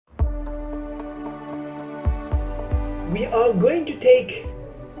We are going to take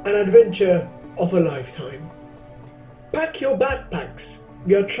an adventure of a lifetime. Pack your backpacks.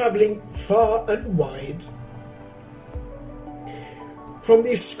 We are traveling far and wide. From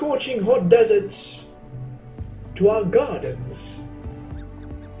these scorching hot deserts to our gardens.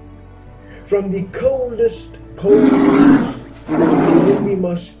 From the coldest poles, we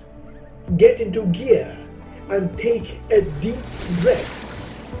must get into gear and take a deep breath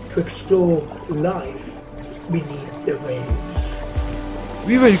to explore life beneath the waves.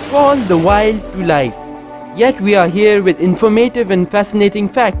 We will call the wild to life. Yet we are here with informative and fascinating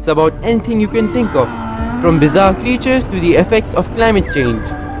facts about anything you can think of, from bizarre creatures to the effects of climate change,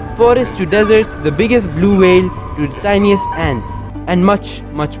 forests to deserts, the biggest blue whale to the tiniest ant, and much,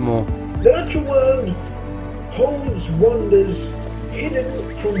 much more. The natural world holds wonders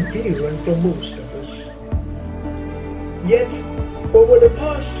hidden from view and from most of us. Yet, over the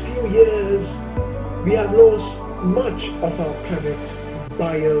past few years, we have lost much of our planet's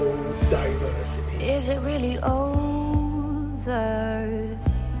biodiversity. Is it really over?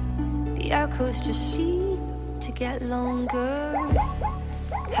 The echoes just seem to get longer.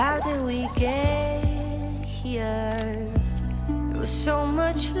 How did we get here? There was so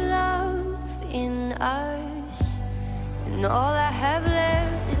much love in us, and all I have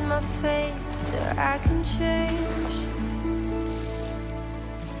left is my faith that I can change.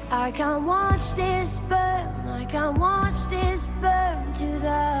 I can't watch this burn, I can't watch this burn to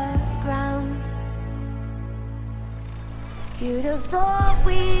the ground. You'd have thought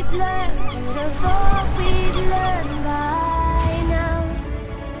we'd learned, you'd have thought we'd learned by now.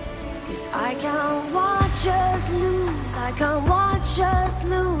 'Cause I can't watch us lose, I can't watch us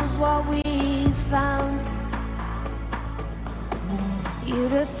lose what we found.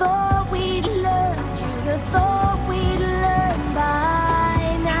 You'd have thought we'd learned, you'd have thought we'd learned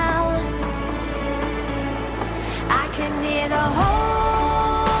by now. I can hear the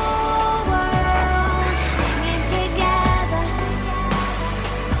whole world singing together.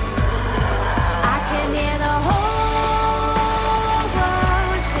 I can hear the whole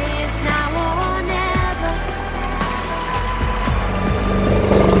world say it's now or never.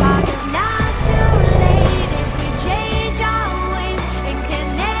 'Cause it's not too late if we change our ways and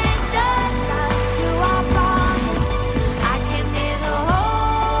connect the dots to our bodies. I can hear the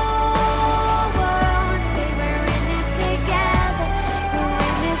whole world say we're in this together, we're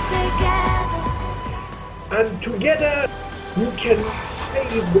in this together. And together we can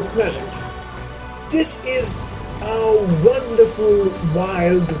save the planet. This is our wonderful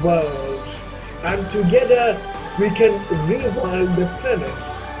wild world, and together we can rewild the planet,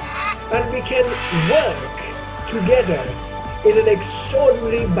 and we can work together in an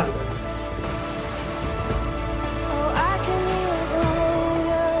extraordinary balance. Oh, I can hear the whole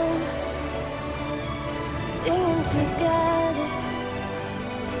world singing together.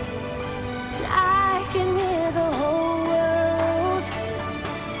 And I can hear the whole world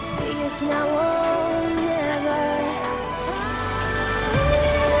say it's now or never.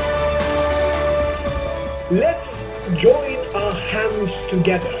 Let's join our hands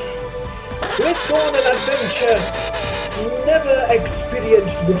together. Let's go on an adventure never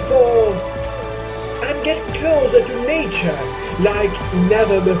experienced before and get closer to nature like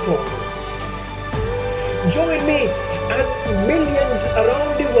never before. Join me and millions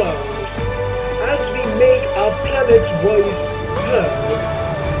around the world as we make our planet's voice heard.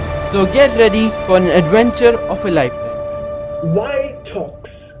 So get ready for an adventure of a lifetime. Wild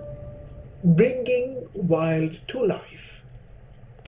Talks, bringing wild to life.